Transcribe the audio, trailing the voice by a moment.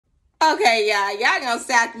Okay, y'all gonna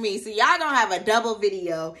sack me. So y'all gonna have a double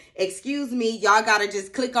video. Excuse me, y'all gotta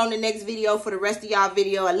just click on the next video for the rest of y'all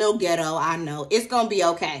video. A little ghetto, I know. It's gonna be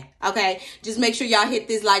okay. Okay, just make sure y'all hit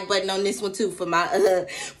this like button on this one too for my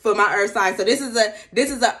earth sign. So this is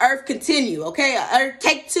a earth continue. Okay, a earth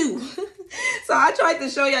take two. So I tried to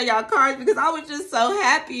show y'all cards because I was just so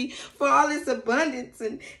happy for all this abundance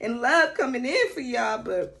and love coming in for y'all.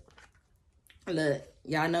 But look.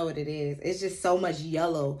 Y'all know what it is. It's just so much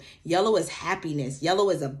yellow. Yellow is happiness. Yellow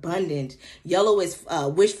is abundant. Yellow is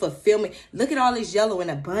wish fulfillment. Look at all this yellow and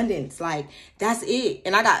abundance. Like, that's it.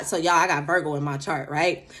 And I got Virgo in my chart,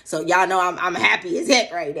 right? So y'all know I'm happy as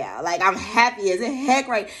heck right now. Like, I'm happy as heck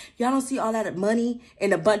right. Y'all don't see all that money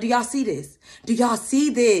and abundance. Do y'all see this? Do y'all see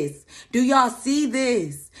this? Do y'all see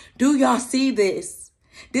this? Do y'all see this?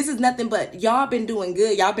 This is nothing but y'all been doing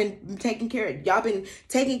good. Y'all been taking care of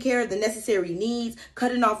the necessary needs,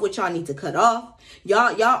 cutting off what y'all need to cut off.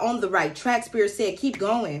 Y'all on the right track. Spirit said, keep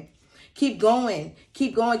going. Keep going.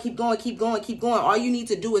 Keep going. Keep going. Keep going. Keep going. All you need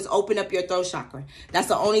to do is open up your throat chakra. That's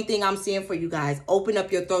the only thing I'm seeing for you guys. Open up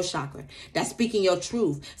your throat chakra. That's speaking your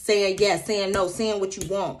truth. Saying yes, saying no, saying what you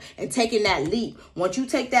want, and taking that leap. Once you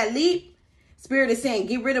take that leap, Spirit is saying,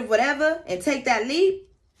 get rid of whatever and take that leap.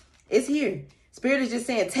 It's here. Spirit is just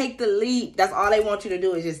saying, take the leap. That's all they want you to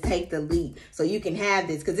do is just take the leap so you can have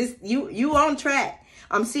this. Because you on track.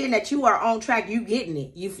 I'm seeing that you are on track. You getting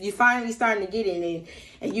it. You finally starting to get it.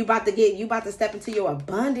 And you about to step into your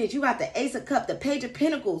abundance. You got the Ace of Cups, the Page of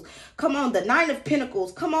Pentacles. Come on, the Nine of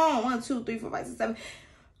Pentacles. Come on. 1, 2, 3, 4, 5, 6, 7.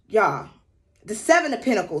 Y'all. The Seven of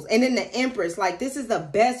Pentacles. And then the Empress. Like, this is the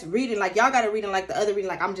best reading. Like, y'all got a reading like the other reading.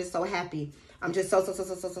 Like, I'm just so happy. I'm just so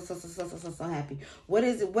happy. What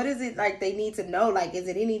is it like they need to know? Like, is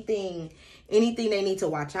it anything they need to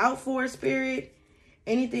watch out for, Spirit?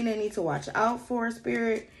 Anything they need to watch out for,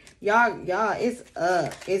 Spirit? Y'all, it's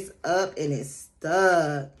up and it's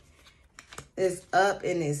stuck. It's up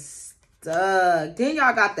and it's stuck. Then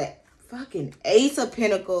y'all got the fucking Ace of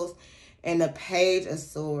Pentacles and the Page of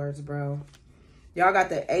Swords, bro. Y'all got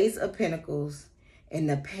the Ace of Pentacles and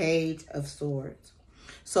the Page of Swords.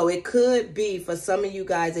 So it could be, for some of you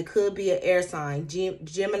guys, it could be an air sign,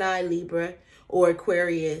 Gemini, Libra, or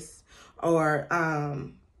Aquarius, or I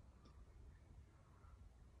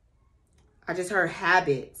just heard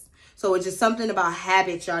habits. So it's just something about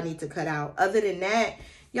habits y'all need to cut out. Other than that,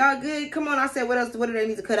 y'all good. Come on, I said, what else? What do they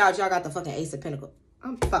need to cut out? Y'all got the fucking Ace of Pentacles.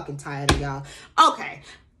 I'm fucking tired of y'all. Okay.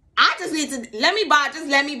 I just need to, let me buy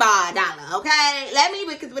 $1, okay?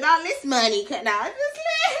 Because with all this money cutting out,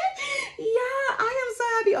 yeah, I am so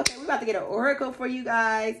happy. Okay, we're about to get an oracle for you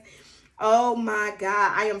guys. Oh my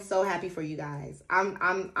God, I am so happy for you guys. I'm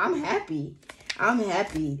happy. I'm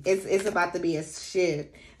happy. It's about to be a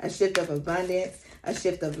shift of abundance, a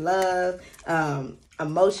shift of love,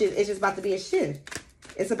 emotion. It's just about to be a shift.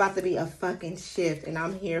 It's about to be a fucking shift, and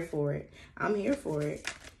I'm here for it. I'm here for it.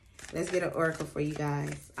 Let's get an oracle for you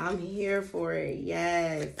guys. I'm here for it.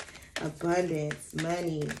 Yes. Abundance,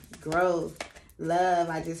 money, growth, love.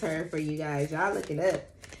 I just heard for you guys. Y'all looking up.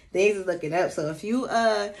 Things is looking up. So if you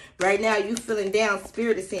right now you feeling down,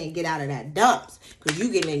 Spirit is saying get out of that dumps. Because you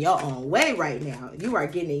getting in your own way right now. You are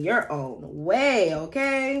getting in your own way,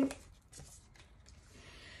 okay?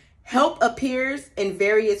 Help appears in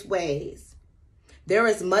various ways. There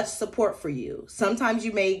is much support for you. Sometimes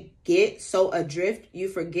you may get so adrift, you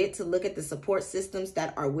forget to look at the support systems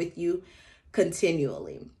that are with you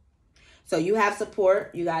continually. So you have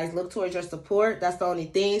support. You guys look towards your support. That's the only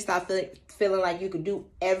thing. Stop feeling like you can do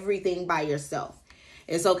everything by yourself.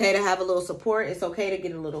 It's okay to have a little support. It's okay to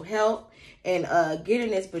get a little help and get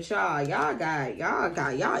in this. But y'all in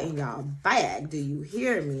y'all bag. Do you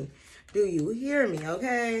hear me? Do you hear me?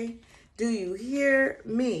 Okay. Do you hear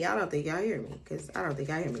me? I don't think y'all hear me because I don't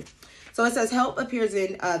think I hear me. So it says help appears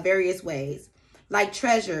in various ways, like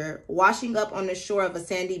treasure washing up on the shore of a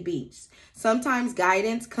sandy beach. Sometimes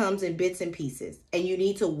guidance comes in bits and pieces, and you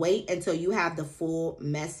need to wait until you have the full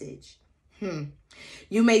message.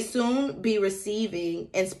 You may soon be receiving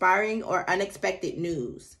inspiring or unexpected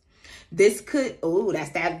news. This could, that's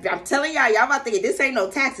that. I'm telling y'all about to get, this ain't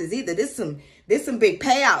no taxes either. This some big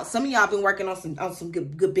payouts. Some of y'all been working on some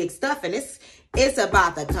good big stuff, and it's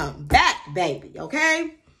about to come back, baby.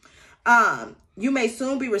 Okay. You may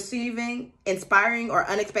soon be receiving inspiring or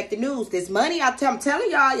unexpected news. This money, I'm telling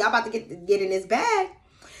y'all about to get in this bag.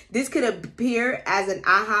 This could appear as an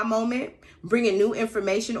aha moment, bringing new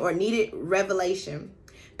information or needed revelation.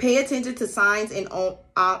 Pay attention to signs and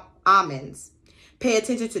omens. Pay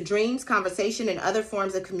attention to dreams, conversation, and other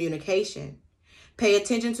forms of communication. Pay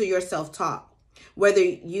attention to your self-talk. Whether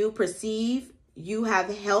you perceive you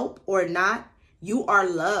have help or not, You are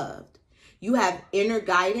loved. You have inner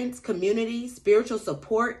guidance, community, spiritual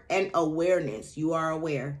support, and awareness. You are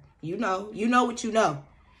aware. You know what you know.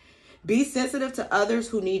 Be sensitive to others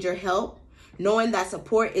who need your help, knowing that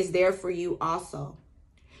support is there for you also.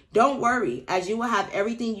 Don't worry, as you will have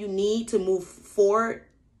everything you need to move forward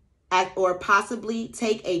or possibly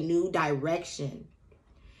take a new direction.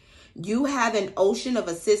 You have an ocean of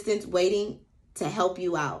assistance waiting to help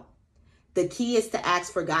you out. The key is to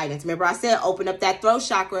ask for guidance. Remember I said open up that throat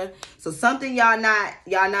chakra. So something y'all not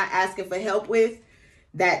asking for help with,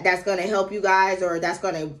 that's going to help you guys, or that's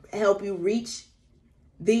going to help you reach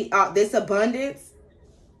this abundance.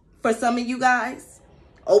 For some of you guys,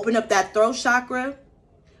 open up that throat chakra.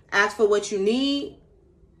 Ask for what you need.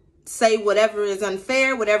 Say whatever is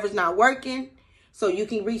unfair, whatever's not working, so you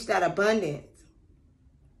can reach that abundance.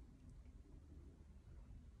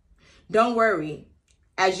 Don't worry.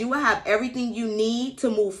 As you will have everything you need to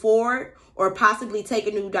move forward or possibly take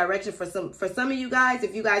a new direction. For some of you guys,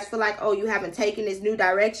 if you guys feel like, oh, you haven't taken this new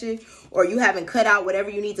direction, or you haven't cut out whatever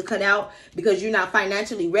you need to cut out because you're not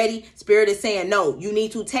financially ready, Spirit is saying, no, you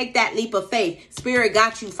need to take that leap of faith. Spirit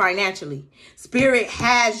got you financially. Spirit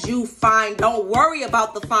has you fine. Don't worry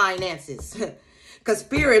about the finances. Because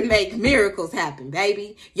Spirit make miracles happen,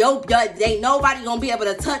 baby. Ain't nobody going to be able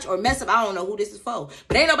to touch or mess up. I don't know who this is for,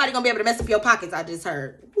 but ain't nobody going to be able to mess up your pockets, I just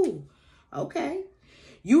heard. Ooh, okay.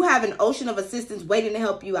 You have an ocean of assistance waiting to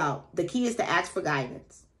help you out. The key is to ask for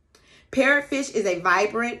guidance. Parrotfish is a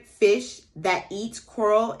vibrant fish that eats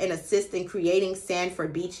coral and assists in creating sand for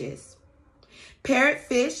beaches.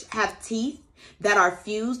 Parrotfish have teeth that are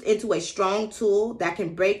fused into a strong tool that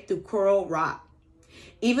can break through coral rock.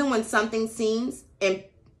 Even when something seems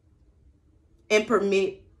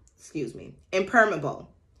impermeable.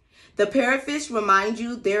 The parrotfish remind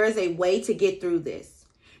you there is a way to get through this.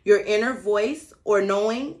 Your inner voice or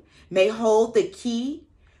knowing may hold the key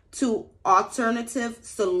to alternative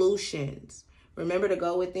solutions. Remember to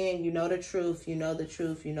go within. You know the truth. You know the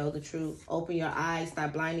truth. You know the truth. Open your eyes.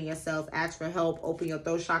 Stop blinding yourself. Ask for help. Open your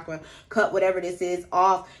throat chakra. Cut whatever this is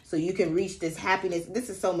off so you can reach this happiness. This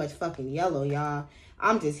is so much fucking yellow, y'all.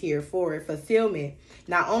 I'm just here for it. Fulfillment.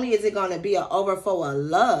 Not only is it going to be an overflow of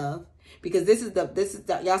love, because this is the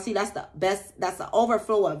y'all see, that's the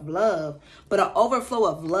overflow of love, but an overflow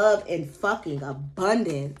of love and fucking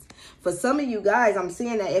abundance. For some of you guys, I'm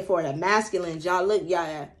seeing that if for the masculines, y'all look,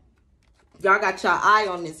 y'all got your eye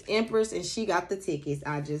on this Empress, and she got the tickets.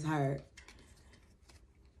 I just heard.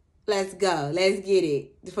 Let's go. Let's get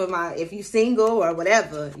it. If you single or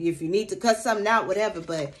whatever, if you need to cut something out, whatever,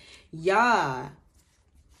 but y'all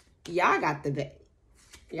got the best.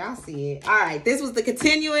 Y'all see it. All right. This was the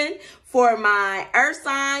continuing for my earth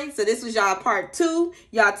signs. So this was y'all part 2.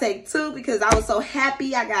 Y'all take 2 because I was so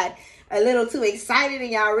happy. I got a little too excited and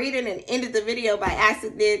y'all reading and ended the video by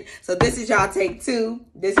accident. So this is y'all take 2.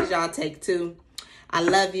 This is y'all take 2. I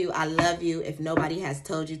love you. I love you. If nobody has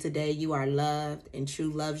told you today, you are loved, and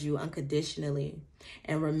True loves you unconditionally.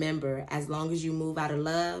 And remember, as long as you move out of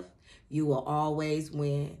love, you will always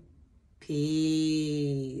win.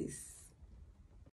 Peace.